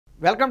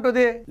Welcome to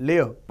the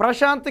Leo.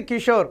 Prashanth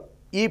Kishore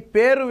ఈ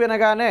పేరు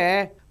వినగానే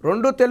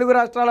రెండు తెలుగు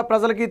రాష్ట్రాల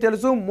ప్రజలకి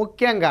తెలుసు,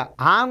 ముఖ్యంగా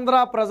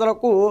ఆంధ్ర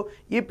ప్రజలకు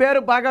ఈ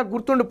పేరు బాగా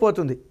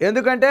గుర్తుండిపోతుంది.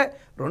 ఎందుకంటే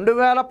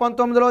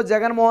 2019లో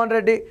జగన్మోహన్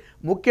రెడ్డి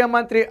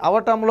ముఖ్యమంత్రి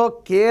అవటంలో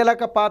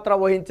కీలక పాత్ర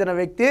వహించిన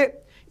వ్యక్తి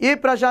ఈ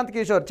ప్రశాంత్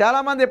కిషోర్.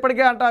 చాలామంది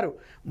ఇప్పటికే అంటారు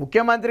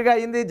ముఖ్యమంత్రిగా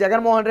అయింది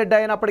జగన్మోహన్ రెడ్డి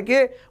అయినప్పటికీ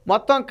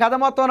కథ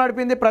మొత్తం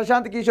నడిపింది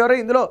ప్రశాంత్ కిషోర్,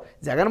 ఇందులో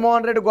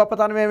జగన్మోహన్ రెడ్డి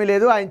గొప్పతనం ఏమీ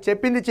లేదు, ఆయన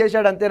చెప్పింది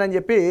చేశాడు అంతేనని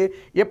చెప్పి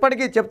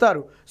ఇప్పటికీ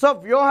చెప్తారు. సో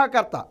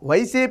వ్యూహకర్త,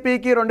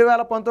 వైసీపీకి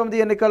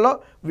 2019 ఎన్నికల్లో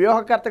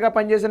వ్యూహకర్తగా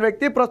పనిచేసిన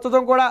వ్యక్తి,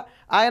 ప్రస్తుతం కూడా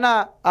ఆయన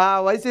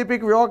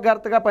వైసీపీకి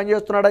వ్యూహకర్తగా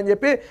పనిచేస్తున్నాడని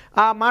చెప్పి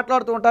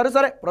మాట్లాడుతూ ఉంటారు.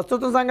 సరే,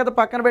 ప్రస్తుతం సంగతి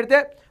పక్కన పెడితే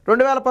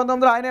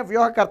 2019లో ఆయనే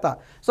వ్యూహకర్త.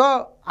 సో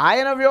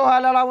ఆయన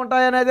వ్యూహాలు ఎలా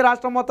ఉంటాయనేది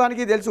రాష్ట్రం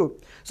మొత్తానికి తెలుసు.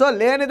 సో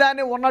లేని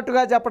దాన్ని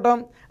ఉన్నట్టుగా చెప్పటం,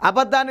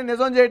 అబద్ధాన్ని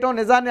నిజం చేయటం,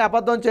 నిజాన్ని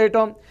అబద్ధం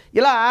చేయటం,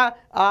 ఇలా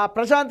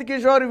ప్రశాంత్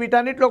కిషోర్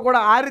వీటన్నిటిలో కూడా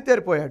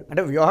ఆరితేరిపోయాడు.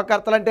 అంటే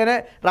వ్యూహకర్తలు అంటేనే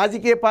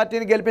రాజకీయ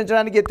పార్టీని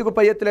గెలిపించడానికి ఎత్తుకు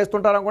పై ఎత్తులు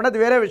వేస్తుంటారు అనుకుంటే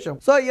అది వేరే విషయం.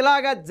 సో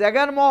ఇలాగ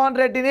జగన్మోహన్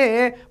రెడ్డిని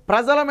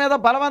ప్రజల మీద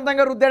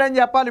బలవంతంగా రుద్దాడని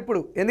చెప్పాలి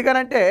ఇప్పుడు.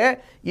 ఎందుకనంటే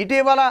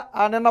ఇటీవల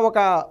నిన్న ఒక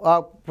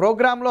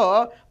ప్రోగ్రాంలో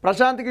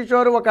ప్రశాంత్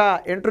కిషోర్ ఒక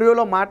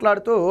ఇంటర్వ్యూలో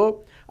మాట్లాడుతూ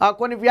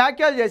కొన్ని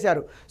వ్యాఖ్యలు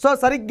చేశారు. సో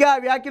సరిగ్గా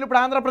వ్యాఖ్యలు ఇప్పుడు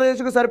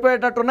ఆంధ్రప్రదేశ్కు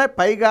సరిపోయేటట్టున్నాయి.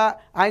 పైగా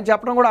ఆయన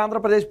చెప్పడం కూడా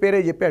ఆంధ్రప్రదేశ్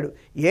పేరే చెప్పాడు.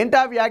 ఏంటి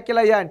ఆ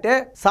వ్యాఖ్యలు అయ్యా అంటే,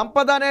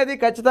 సంపద అనేది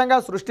ఖచ్చితంగా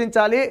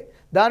సృష్టించాలి,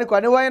 దానికి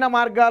అనువైన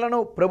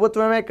మార్గాలను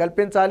ప్రభుత్వమే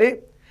కల్పించాలి,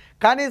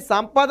 కానీ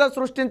సంపద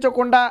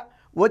సృష్టించకుండా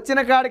వచ్చిన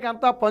కాడికి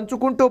అంతా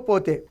పంచుకుంటూ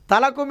పోతే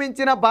తలకు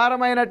మించిన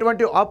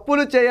భారమైనటువంటి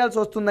అప్పులు చేయాల్సి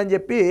వస్తుందని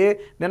చెప్పి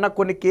నిన్న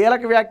కొన్ని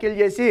కీలక వ్యాఖ్యలు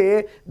చేసి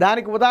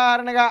దానికి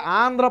ఉదాహరణగా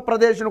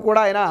ఆంధ్రప్రదేశ్ను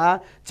కూడా ఆయన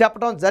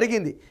చెప్పడం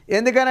జరిగింది.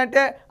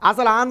 ఎందుకనంటే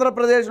అసలు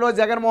ఆంధ్రప్రదేశ్లో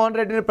జగన్మోహన్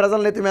రెడ్డిని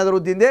ప్రజల నెత్తి మీద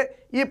రుద్దిందే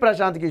ఈ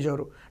ప్రశాంత్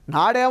కిషోర్.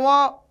 నాడేమో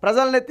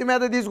ప్రజల నెత్తి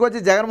మీద తీసుకొచ్చి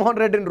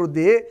జగన్మోహన్ రెడ్డిని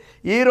రుద్ది,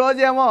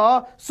 ఈరోజేమో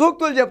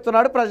సూక్తులు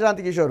చెప్తున్నాడు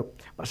ప్రశాంత్ కిషోర్.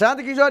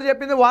 ప్రశాంత్ కిషోర్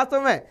చెప్పింది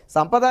వాస్తవమే.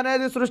 సంపద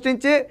అనేది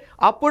సృష్టించి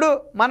అప్పుడు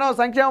మనం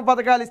సంక్షేమ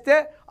పథకాలు ఇస్తే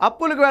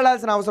అప్పులకు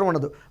వెళ్ళాల్సిన అవసరం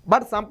ఉండదు.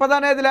 బట్ సంపద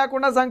అనేది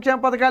లేకుండా సంక్షేమ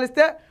పథకాలు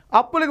ఇస్తే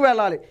అప్పులకు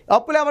వెళ్ళాలి.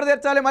 అప్పులు ఎవరు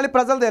తీర్చాలి? మళ్ళీ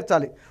ప్రజలు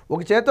తీర్చాలి.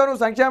 ఒక చేతితో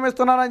నువ్వు సంక్షేమం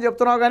ఇస్తున్నానని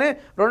చెప్తున్నావు, కానీ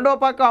రెండో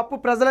పక్క అప్పు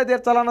ప్రజలే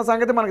తీర్చాలన్న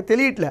సంగతి మనకు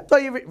తెలియట్లే. సో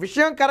ఈ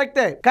విషయం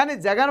కరెక్టే, కానీ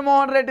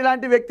జగన్మోహన్ రెడ్డి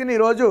లాంటి వ్యక్తిని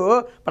ఈరోజు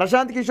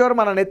ప్రశాంత్ కిషోర్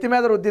మన నెత్తి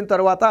మీద రుద్దిన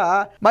తర్వాత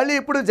మళ్ళీ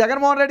ఇప్పుడు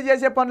జగన్మోహన్ రెడ్డి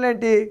చేసే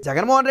పనులేంటి?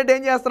 జగన్మోహన్ రెడ్డి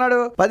ఏం చేస్తున్నాడు?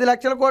 10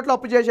 లక్షల కోట్లు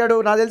అప్పు చేశాడు.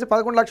 నాకు తెలిసి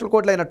 11 లక్షల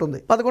కోట్లు అయినట్టుంది.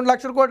 11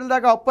 లక్షల కోట్ల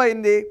దాకా అప్పు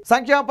అయింది.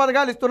 సంక్షేమ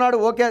పథకాలు ఇస్తున్నాడు,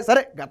 ఓకే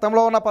సరే,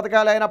 గతంలో ఉన్న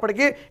పథకాలు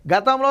అయినప్పటికీ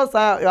గతంలో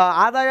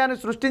ఆదాయాన్ని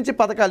సృష్టించి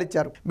పథకాలు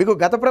ఇచ్చారు. మీకు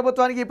గత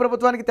ప్రభుత్వానికి ఈ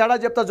ప్రభుత్వానికి తేడా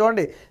చెప్తా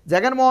చూడండి.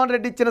 జగన్మోహన్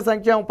రెడ్డి ఇచ్చిన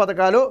సంక్షేమ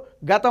పథకాలు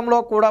గతంలో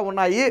కూడా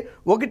ఉన్నాయి.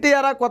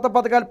 1-2 కొత్త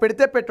పథకాలు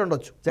పెడితే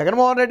పెట్టుండొచ్చు.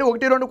 జగన్మోహన్ రెడ్డి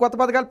 1-2 కొత్త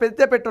పథకాలు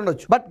పెడితే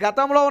పెట్టుండొచ్చు. బట్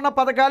గతంలో ఉన్న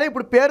పథకాలు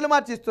ఇప్పుడు పేర్లు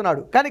మార్చి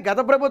ఇస్తున్నాడు. కానీ గత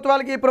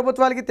ప్రభుత్వాలకి ఈ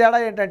ప్రభుత్వాలకి తేడా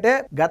ఏంటంటే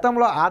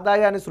గతంలో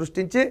ఆదాయాన్ని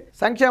సృష్టించి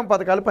సంక్షేమ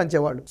పథకాలు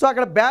పంచేవాళ్ళు. సో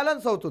అక్కడ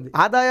బ్యాలెన్స్ అవుతుంది.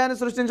 ఆదాయాన్ని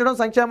సృష్టించడం,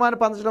 సంక్షేమాన్ని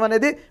పంచడం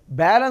అనేది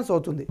బ్యాలెన్స్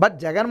అవుతుంది. బట్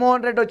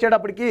జగన్మోహన్ రెడ్డి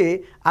వచ్చేటప్పటికి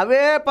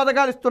అవే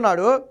పథకాలు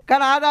ఇస్తున్నాడు,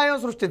 కానీ ఆదాయం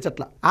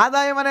సృష్టించట్ల.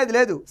 ఆదాయం అనేది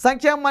లేదు,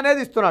 సంక్షేమం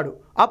అనేది ఇస్తున్నాడు.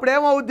 అప్పుడు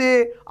ఏమవుద్ది?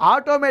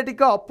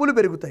 ఆటోమేటిక్గా అప్పులు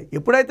పెరుగుతాయి.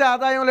 ఎప్పుడైతే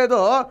ఆదాయం లేదో,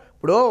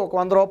 ఇప్పుడు ఒక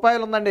 100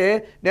 రూపాయలు ఉందండి,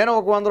 నేను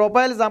ఒక 100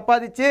 రూపాయలు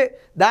సంపాదించి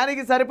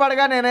దానికి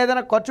సరిపడగా నేను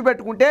ఏదైనా ఖర్చు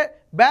పెట్టుకుంటే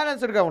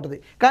బ్యాలెన్స్డ్గా ఉంటుంది.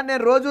 కానీ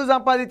నేను రోజు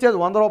సంపాదించేది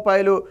 100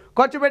 రూపాయలు,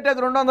 ఖర్చు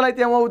పెట్టేది 200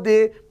 అయితే ఏమవుద్ది?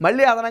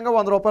 మళ్ళీ అదనంగా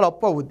 100 రూపాయలు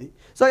అప్పు అవుద్ది.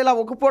 సో ఇలా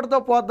ఒక పూటతో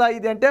పోద్దా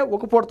ఇది అంటే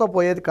ఒక పూటతో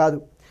పోయేది కాదు.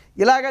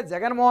 ఇలాగ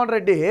జగన్మోహన్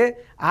రెడ్డి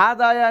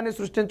ఆదాయాన్ని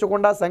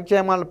సృష్టించకుండా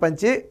సంక్షేమాలను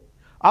పంచి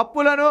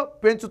అప్పులను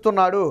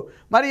పెంచుతున్నాడు.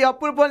 మరి ఈ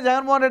అప్పులు పోని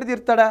జగన్మోహన్ రెడ్డి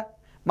తీరుతాడా?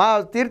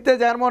 తీరితే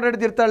జగన్మోహన్ రెడ్డి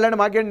తీరుతాడు లేని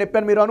మాకేంటి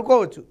నొప్పాను మీరు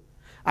అనుకోవచ్చు.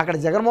 అక్కడ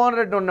జగన్మోహన్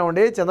రెడ్డి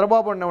ఉండవండి,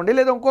 చంద్రబాబు ఉండవండి,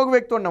 లేదా ఇంకొక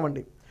వ్యక్తి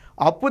ఉండవండి,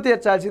 అప్పు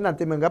తీర్చాల్సింది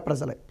అంతిమంగా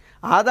ప్రజలే.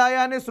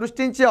 ఆదాయాన్ని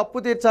సృష్టించి అప్పు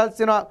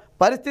తీర్చాల్సిన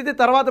పరిస్థితి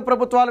తర్వాత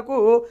ప్రభుత్వాలకు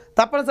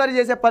తప్పనిసరి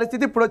చేసే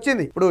పరిస్థితి ఇప్పుడు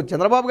వచ్చింది. ఇప్పుడు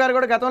చంద్రబాబు గారు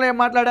కూడా గతంలో ఏం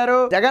మాట్లాడారు?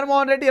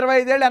 జగన్మోహన్ రెడ్డి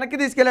 25 ఏళ్ళు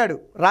వెనక్కి తీసుకెళ్లాడు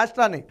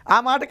రాష్ట్రాన్ని. ఆ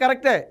మాట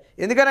కరెక్టే.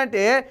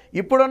 ఎందుకనంటే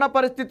ఇప్పుడున్న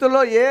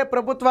పరిస్థితుల్లో ఏ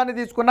ప్రభుత్వాన్ని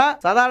తీసుకున్నా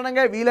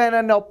సాధారణంగా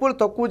వీలైనన్ని అప్పులు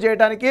తక్కువ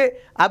చేయడానికి,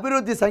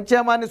 అభివృద్ధి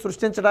సంక్షేమాన్ని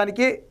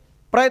సృష్టించడానికి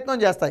ప్రయత్నం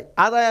చేస్తాయి,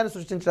 ఆదాయాన్ని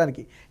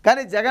సృష్టించడానికి.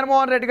 కానీ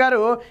జగన్మోహన్ రెడ్డి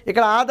గారు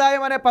ఇక్కడ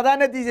ఆదాయం అనే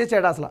పదాన్నే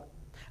తీసేసాడు. అసలు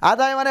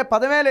ఆదాయం అనే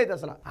పదమే లేదు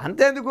అసలు.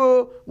 అంతేందుకు,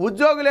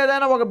 ఉద్యోగులు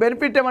ఏదైనా ఒక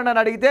బెనిఫిట్ ఇవ్వండి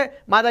అని అడిగితే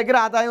మా దగ్గర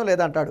ఆదాయం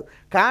లేదంటాడు.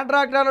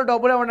 కాంట్రాక్టర్లు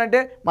డబ్బులు ఇవ్వండి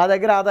అంటే మా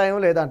దగ్గర ఆదాయం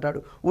లేదంటాడు.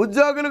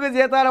 ఉద్యోగులకు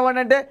జీతాలు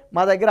ఇవ్వండి అంటే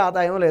మా దగ్గర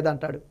ఆదాయం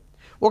లేదంటాడు.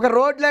 ఒక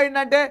రోడ్లు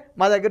వేయండి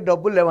మా దగ్గర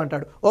డబ్బులు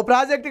లేవంటాడు. ఓ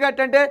ప్రాజెక్టు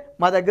కట్టంటే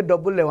మా దగ్గర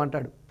డబ్బులు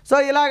లేవంటాడు. సో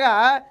ఇలాగా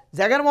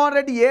జగన్మోహన్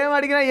రెడ్డి ఏం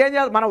అడిగినా ఏం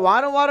చేయాలి? మనం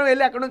వారం వారం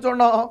వెళ్ళి ఎక్కడి నుంచి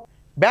ఉన్నాం?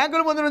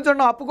 బ్యాంకుల ముందు నుంచి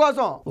ఉన్నాం అప్పు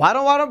కోసం.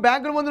 వారం వారం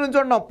బ్యాంకుల ముందు నుంచి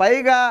ఉన్నాం.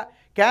 పైగా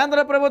కేంద్ర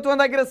ప్రభుత్వం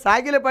దగ్గర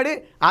సాగిలపడి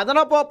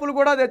అదనపు అప్పులు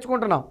కూడా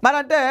తెచ్చుకుంటున్నాం. మరి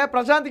అంటే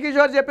ప్రశాంత్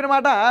కిషోర్ చెప్పిన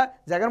మాట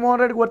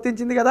జగన్మోహన్ రెడ్డికి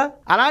వర్తించింది కదా.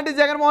 అలాంటి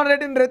జగన్మోహన్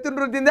రెడ్డిని రెత్తిని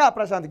రుద్దిందే ఆ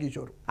ప్రశాంత్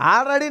కిషోర్.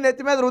 ఆల్రెడీ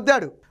నెత్తి మీద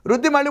రుద్దాడు.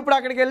 రుద్ది మళ్ళీ ఇప్పుడు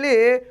అక్కడికి వెళ్ళి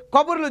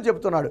కబుర్లు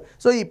చెప్తున్నాడు.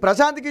 సో ఈ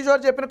ప్రశాంత్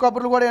కిషోర్ చెప్పిన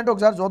కబుర్లు కూడా ఏంటో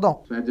ఒకసారి చూద్దాం.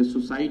 As a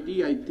society,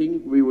 I think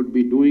we would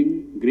be doing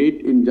great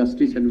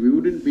injustice and we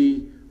wouldn't be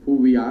who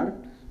we are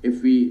if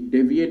we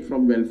deviate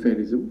from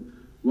welfareism.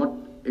 what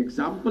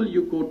example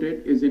you quoted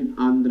is in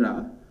Andhra.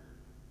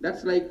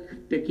 That's like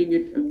taking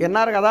it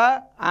విన్నారు కదా,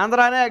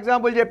 ఆంధ్రానే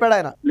example చెప్పాడు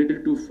ఆయన. little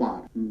too far.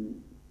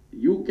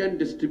 You can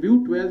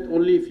distribute wealth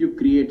only if you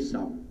create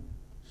some.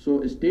 So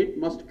a state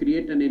must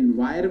create an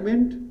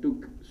environment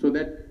so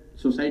that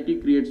society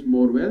creates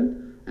more wealth,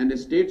 and a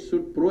state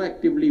should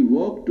proactively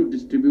work to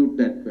distribute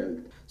that wealth.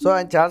 So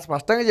ఆయన చాలా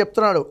స్పష్టంగా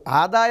చెప్తున్నాడు,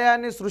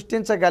 ఆదాయాన్ని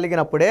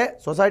సృష్టించగలిగినప్పుడే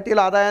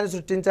సొసైటీలో ఆదాయాన్ని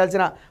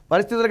సృష్టించాల్సిన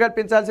పరిస్థితులు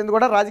కల్పించాల్సింది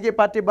కూడా రాజకీయ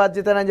పార్టీ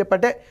బాధ్యత అని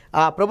చెప్పంటే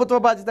ఆ ప్రభుత్వ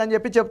బాధ్యత అని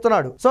చెప్పి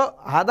చెప్తున్నాడు. సో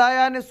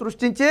ఆదాయాన్ని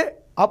సృష్టించి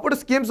అప్పుడు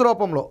స్కీమ్స్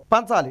రూపంలో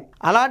పంచాలి,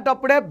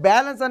 అలాంటప్పుడే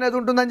బ్యాలెన్స్ అనేది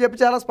ఉంటుందని చెప్పి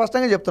చాలా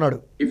స్పష్టంగా చెప్తున్నాడు.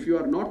 If you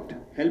are not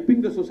helping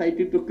the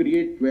society to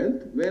create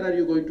wealth, where are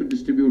you going to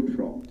distribute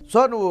from? So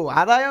నువ్వు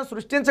ఆదాయం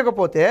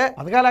సృష్టించకపోతే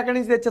పథకాలు ఎక్కడి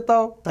నుంచి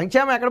తెచ్చిస్తావు,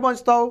 సంక్షేమం ఎక్కడ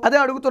పంచుతావు, అదే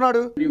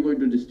అడుగుతున్నాడు. Are you going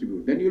to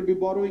distribute? Then you will be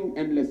borrowing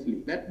endlessly.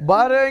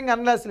 Borrowing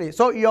అన్లెస్లీ.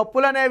 So ఈ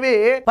అప్పులు అనేవి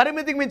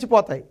పరిమితికి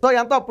మించిపోతాయి. సో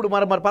ఎంత అప్పుడు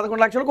మరి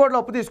 11 లక్షల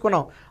కోట్ల అప్పు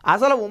తీసుకున్నాం.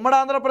 అసలు ఉమ్మడి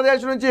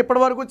ఆంధ్రప్రదేశ్ నుంచి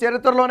ఇప్పటి వరకు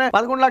చరిత్రలోనే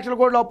 11 లక్షల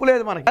కోట్ల అప్పు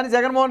లేదు మనకి. కానీ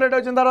జగన్మోహన్ రెడ్డి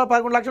వచ్చిన తర్వాత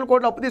 11 లక్షల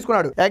కోట్ల అప్పు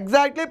తీసుకున్నాడు.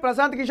 ఎగ్జాక్ట్లీ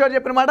ప్రశాంత్ కిషోర్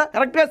చెప్పిన మాట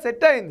కరెక్ట్ గా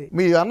సెట్ అయింది.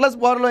 మీ అన్లెస్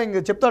బారోయింగ్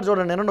చెప్తారు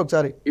చూడండి, నేను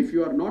ఒకసారి. If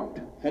you are not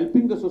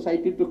helping the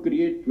society to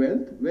create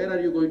wealth, where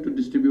are you going to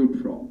distribute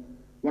from?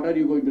 What are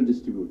you going to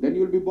distribute? Then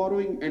you will be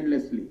borrowing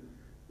endlessly.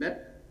 That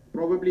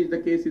probably is the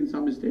case in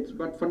some states,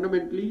 but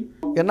fundamentally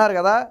విన్నారు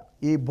కదా,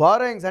 ఈ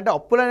borrowings అంటే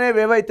అప్పులు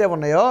అనేవి ఏవైతే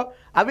ఉన్నాయో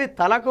అవి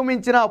తలకు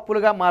మించిన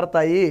అప్పులుగా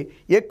మారతాయి,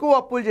 ఎక్కువ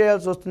అప్పులు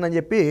చేయాల్సి వస్తుందని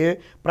చెప్పి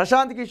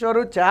ప్రశాంత్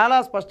కిషోర్ చాలా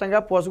స్పష్టంగా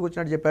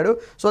పోసుకొచ్చినట్టు చెప్పాడు.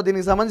 సో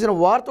దీనికి సంబంధించిన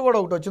వార్త కూడా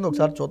ఒకటి వచ్చింది,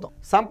 ఒకసారి చూద్దాం.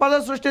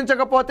 సంపద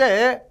సృష్టించకపోతే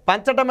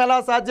పంచటం ఎలా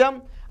సాధ్యం,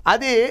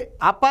 అది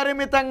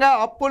అపరిమితంగా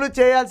అప్పులు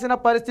చేయాల్సిన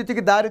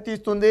పరిస్థితికి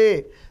దారితీస్తుంది.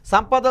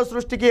 సంపద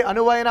సృష్టికి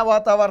అనువైన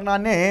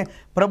వాతావరణాన్ని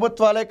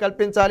ప్రభుత్వాలే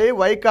కల్పించాలి.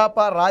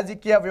 వైకాపా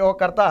రాజకీయ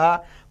వ్యూహకర్త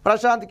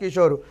ప్రశాంత్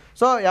కిషోర్.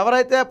 సో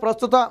ఎవరైతే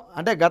ప్రస్తుతం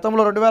అంటే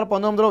గతంలో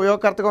 2019లో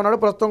వ్యూహకర్తగా ఉన్నాడు,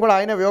 ప్రస్తుతం కూడా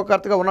ఆయన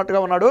వ్యూహకర్తగా ఉన్నట్టుగా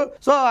ఉన్నాడు.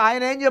 సో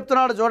ఆయన ఏం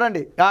చెప్తున్నాడు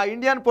చూడండి, ఆ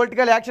Indian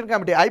political action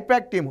committee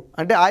I-PAC team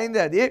అంటే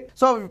ఆయనదే అది.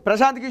 సో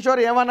ప్రశాంత్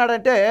కిషోర్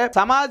ఏమన్నాడంటే,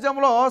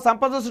 సమాజంలో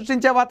సంపద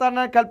సృష్టించే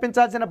వాతావరణాన్ని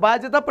కల్పించాల్సిన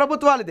బాధ్యత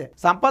ప్రభుత్వాలదే.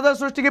 సంపద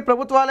సృష్టికి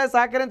ప్రభుత్వాలే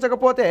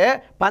సహకరించకపోతే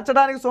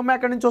పంచడానికి సొమ్ము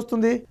ఎక్కడి నుంచి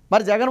వస్తుంది?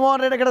 మరి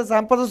జగన్మోహన్ రెడ్డి ఇక్కడ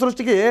సంపద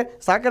సృష్టికి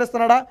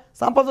సహకరిస్తున్నాడా?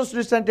 సంపద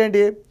సృష్టి అంటే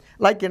ఏంటి?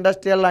 లైక్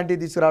ఇండస్ట్రియల్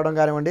లాంటివి తీసుకురావడం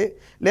కానివ్వండి,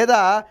 లేదా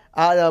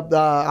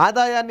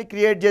ఆదాయాన్ని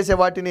క్రియేట్ చేసే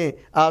వాటిని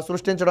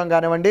సృష్టించడం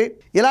కానివ్వండి,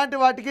 ఇలాంటి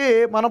వాటికి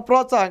మనం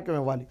ప్రోత్సాహకం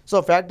ఇవ్వాలి. సో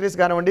ఫ్యాక్టరీస్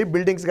కానివ్వండి,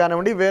 బిల్డింగ్స్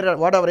కానివ్వండి, వేరే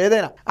వాటెవర్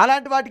ఏదైనా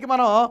అలాంటి వాటికి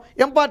మనం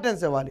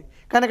ఇంపార్టెన్స్ ఇవ్వాలి.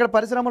 కానీ ఇక్కడ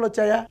పరిశ్రమలు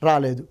వచ్చాయా?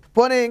 రాలేదు.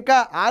 పోనీ ఇంకా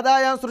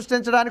ఆదాయం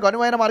సృష్టించడానికి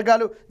అనువైన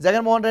మార్గాలు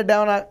జగన్మోహన్ రెడ్డి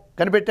ఏమైనా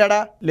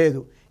కనిపెట్టాడా?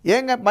 లేదు.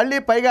 మళ్ళీ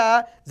పైగా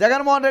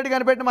జగన్మోహన్ రెడ్డి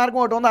కనిపెట్టిన మార్గం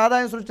ఒకటి ఉంది,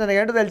 ఆదాయం సృష్టించడం.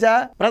 ఏంటో తెలుసా?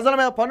 ప్రజల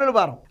మీద పన్నుల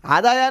భారం.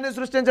 ఆదాయాన్ని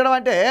సృష్టించడం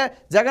అంటే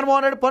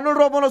జగన్మోహన్ రెడ్డి పన్నుల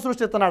రూపంలో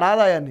సృష్టిస్తున్నాడు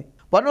ఆదాయాన్ని.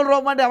 పన్నుల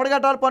రూపం అంటే ఎవరు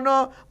కట్టాలి? పన్ను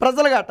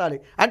ప్రజలు కట్టాలి.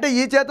 అంటే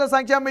ఈ చేతో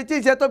సంక్షేమం ఇచ్చి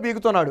ఈ చేతో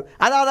బీగుతున్నాడు.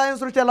 అది ఆదాయం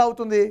సృష్టి ఎలా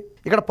అవుతుంది?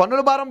 ఇక్కడ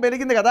పన్నుల భారం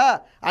పెరిగింది కదా,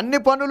 అన్ని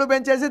పన్నులు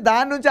పెంచేసి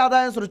దాని నుంచి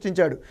ఆదాయం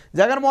సృష్టించాడు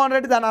జగన్మోహన్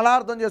రెడ్డి. దాన్ని అలా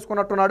అర్థం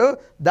చేసుకున్నట్టున్నాడు,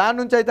 దాని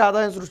నుంచి అయితే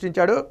ఆదాయం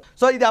సృష్టించాడు.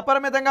 సో ఇది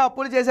అపరిమితంగా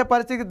అప్పులు చేసే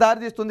పరిస్థితికి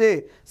దారితీస్తుంది.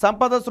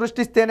 సంపద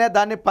సృష్టిస్తేనే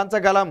దాన్ని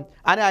పంచగలం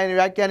అని ఆయన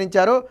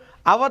వ్యాఖ్యానించారు.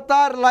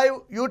 అవతార్ లైవ్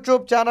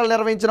యూట్యూబ్ ఛానల్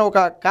నిర్వహించిన ఒక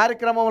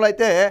కార్యక్రమంలో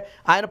అయితే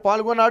ఆయన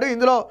పాల్గొన్నాడు.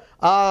 ఇందులో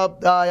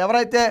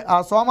ఎవరైతే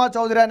సోమా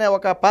చౌదరి అనే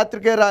ఒక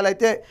పాత్రికేయురాలు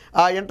అయితే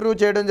ఇంటర్వ్యూ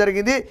చేయడం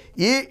జరిగింది.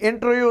 ఈ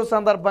ఇంటర్వ్యూ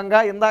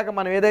సందర్భంగా ఇందాక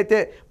మనం ఏదైతే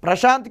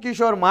ప్రశాంత్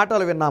కిషోర్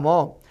మాటలు విన్నామో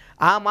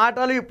ఆ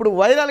మాటలు ఇప్పుడు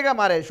వైరల్గా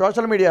మారాయి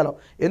సోషల్ మీడియాలో.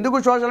 ఎందుకు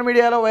సోషల్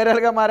మీడియాలో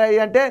వైరల్గా మారాయి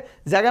అంటే,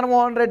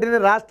 జగన్మోహన్ రెడ్డిని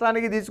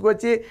రాష్ట్రానికి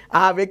తీసుకొచ్చి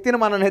ఆ వ్యక్తిని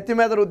మన నెత్తి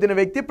మీద రుద్దిన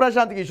వ్యక్తి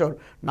ప్రశాంత్ కిషోర్.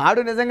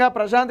 నాడు నిజంగా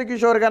ప్రశాంత్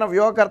కిషోర్ గాన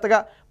వ్యూహకర్తగా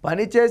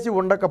పనిచేసి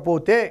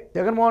ఉండకపోతే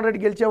జగన్మోహన్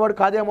రెడ్డి గెలిచేవాడు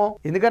కాదేమో.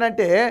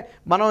 ఎందుకనంటే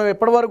మనం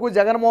ఇప్పటివరకు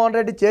జగన్మోహన్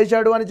రెడ్డి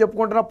చేశాడు అని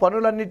చెప్పుకుంటున్న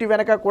పనులన్నిటి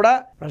వెనక కూడా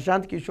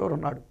ప్రశాంత్ కిషోర్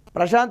ఉన్నాడు.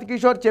 ప్రశాంత్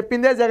కిషోర్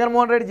చెప్పిందే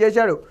జగన్మోహన్ రెడ్డి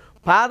చేశాడు.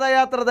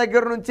 పాదయాత్ర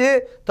దగ్గర నుంచి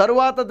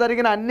తరువాత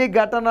జరిగిన అన్ని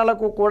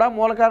ఘటనలకు కూడా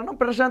మూల కారణం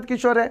ప్రశాంత్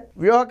కిషోరే,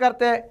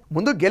 వ్యూహకర్తే.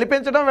 ముందు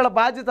గెలిపించడం వీళ్ళ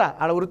బాధ్యత.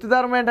 వాళ్ళ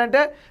వృత్తిధారం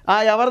ఏంటంటే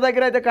ఎవరి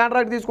దగ్గర అయితే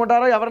కాంట్రాక్ట్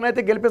తీసుకుంటారో,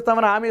 ఎవరినైతే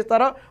గెలిపిస్తామని హామీ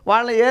ఇస్తారో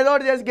వాళ్ళని ఏదో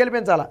ఒకటి చేసి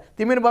గెలిపించాలా.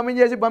 తిమ్మిని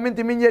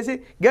బమ్మిని చేసి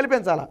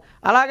గెలిపించాలా.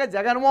 అలాగే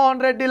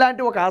జగన్మోహన్ రెడ్డి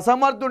లాంటి ఒక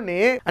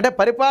అసమర్థుడిని అంటే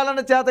పరిపాలన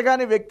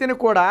చేతగాని వ్యక్తిని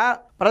కూడా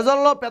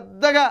ప్రజల్లో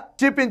పెద్దగా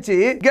చూపించి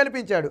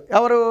గెలిపించాడు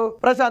ఎవరు?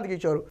 ప్రశాంత్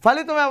కిషోర్.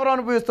 ఫలితం ఎవరు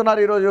అనుభవిస్తున్నారు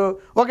ఈరోజు?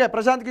 ఓకే,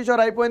 ప్రశాంత్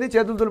కిషోర్ అయిపోయింది,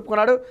 చేతులు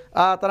దులుపుకున్నాడు,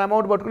 తన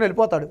అమౌంట్ పట్టుకుని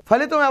వెళ్ళిపోతాడు.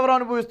 ఫలితం ఎవరు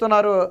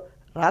అనుభవిస్తున్నారు?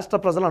 రాష్ట్ర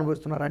ప్రజలు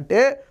అనుభవిస్తున్నారు. అంటే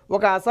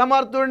ఒక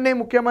అసమర్థుడిని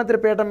ముఖ్యమంత్రి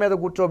పీఠం మీద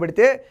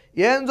కూర్చోబెడితే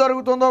ఏం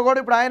జరుగుతుందో కూడా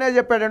ఇప్పుడు ఆయనే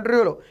చెప్పాడు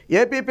ఇంటర్వ్యూలో.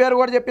 ఏపీ పేరు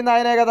కూడా చెప్పింది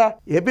ఆయనే కదా,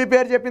 ఏపీ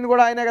పేరు చెప్పింది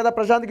కూడా ఆయనే కదా,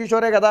 ప్రశాంత్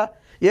కిషోరే కదా.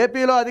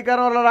 ఏపీలో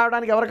అధికారంలో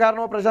రావడానికి ఎవరి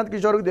కారణమో ప్రశాంత్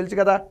కిషోర్కు తెలుసు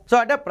కదా. సో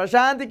అంటే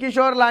ప్రశాంత్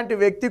కిషోర్ లాంటి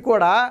వ్యక్తి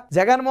కూడా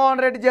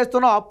జగన్మోహన్ రెడ్డి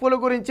చేస్తున్న అప్పుల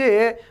గురించి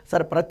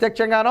సరే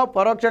ప్రత్యక్షంగానో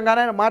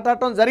పరోక్షంగానో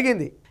మాట్లాడటం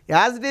జరిగింది.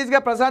 యాజ్ ఇట్ ఈస్గా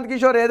ప్రశాంత్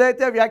కిషోర్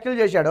ఏదైతే వ్యాఖ్యలు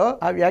చేశాడో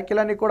ఆ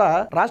వ్యాఖ్యలన్నీ కూడా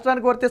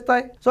రాష్ట్రానికి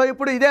వర్తిస్తాయి. సో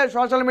ఇప్పుడు ఇదే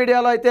సోషల్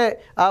మీడియాలో అయితే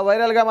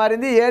వైరల్గా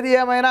మారింది. ఏది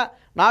ఏమైనా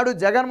నాడు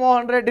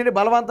జగన్మోహన్ రెడ్డిని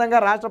బలవంతంగా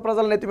రాష్ట్ర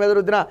ప్రజల నెత్తి మీద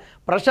రుద్దిన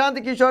ప్రశాంత్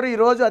కిషోర్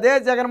ఈరోజు అదే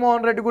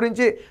జగన్మోహన్ రెడ్డి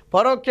గురించి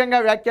పరోక్షంగా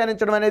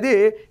వ్యాఖ్యానించడం అనేది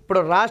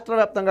ఇప్పుడు రాష్ట్ర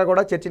వ్యాప్తంగా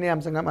కూడా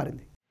చర్చనీయాంశంగా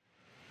మారింది.